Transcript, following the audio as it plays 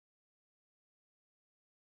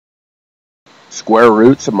Square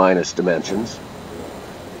roots of minus dimensions.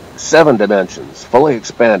 7 dimensions, fully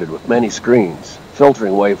expanded with many screens,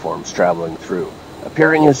 filtering waveforms traveling through,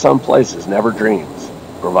 appearing in some places never dreams,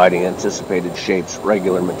 providing anticipated shapes,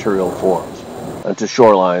 regular material forms, unto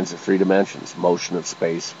shorelines of 3 dimensions, motion of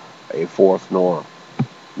space, a 4th norm.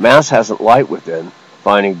 Mass hasn't light within,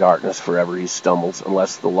 finding darkness forever he stumbles,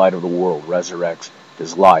 unless the light of the world resurrects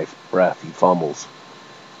his life, breath he fumbles.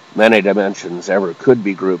 Many dimensions ever could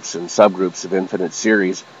be groups and subgroups of infinite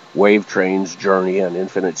series, wave trains journey, and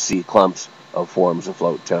infinite sea clumps of forms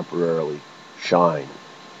afloat temporarily shine.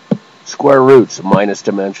 Square roots of minus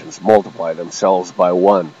dimensions multiply themselves by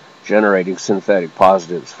 1, generating synthetic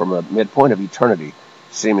positives from a midpoint of eternity,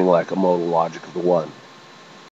 seeming like a modal logic of the 1.